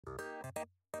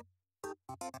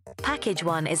Package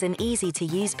 1 is an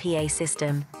easy-to-use PA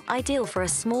system, ideal for a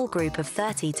small group of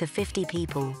 30 to 50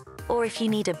 people, or if you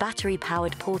need a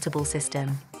battery-powered portable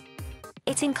system.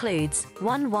 It includes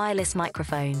one wireless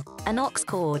microphone, an aux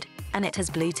cord, and it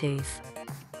has Bluetooth.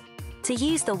 To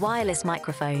use the wireless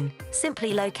microphone,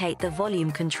 simply locate the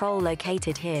volume control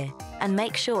located here, and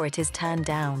make sure it is turned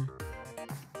down.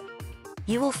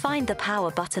 You will find the power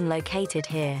button located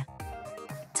here.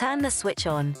 Turn the switch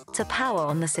on to power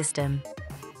on the system.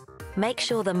 Make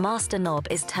sure the master knob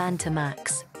is turned to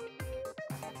max.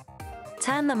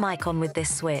 Turn the mic on with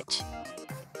this switch.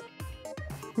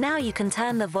 Now you can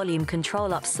turn the volume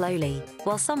control up slowly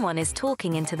while someone is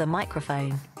talking into the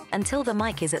microphone until the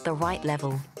mic is at the right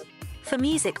level. For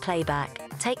music playback,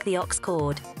 take the aux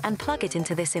cord and plug it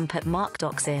into this input marked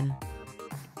aux in.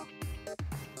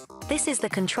 This is the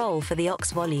control for the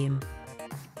aux volume.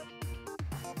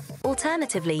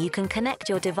 Alternatively, you can connect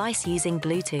your device using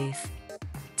Bluetooth.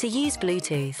 To use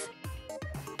Bluetooth,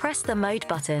 press the mode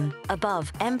button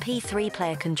above MP3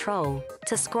 player control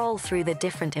to scroll through the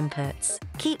different inputs.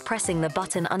 Keep pressing the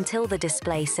button until the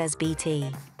display says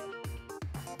BT.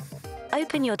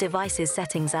 Open your device's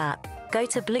settings app, go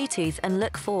to Bluetooth and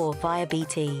look for via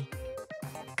BT.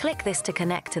 Click this to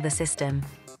connect to the system.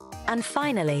 And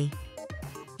finally,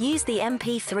 use the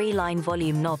MP3 line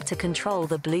volume knob to control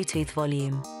the Bluetooth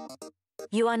volume.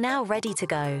 You are now ready to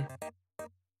go.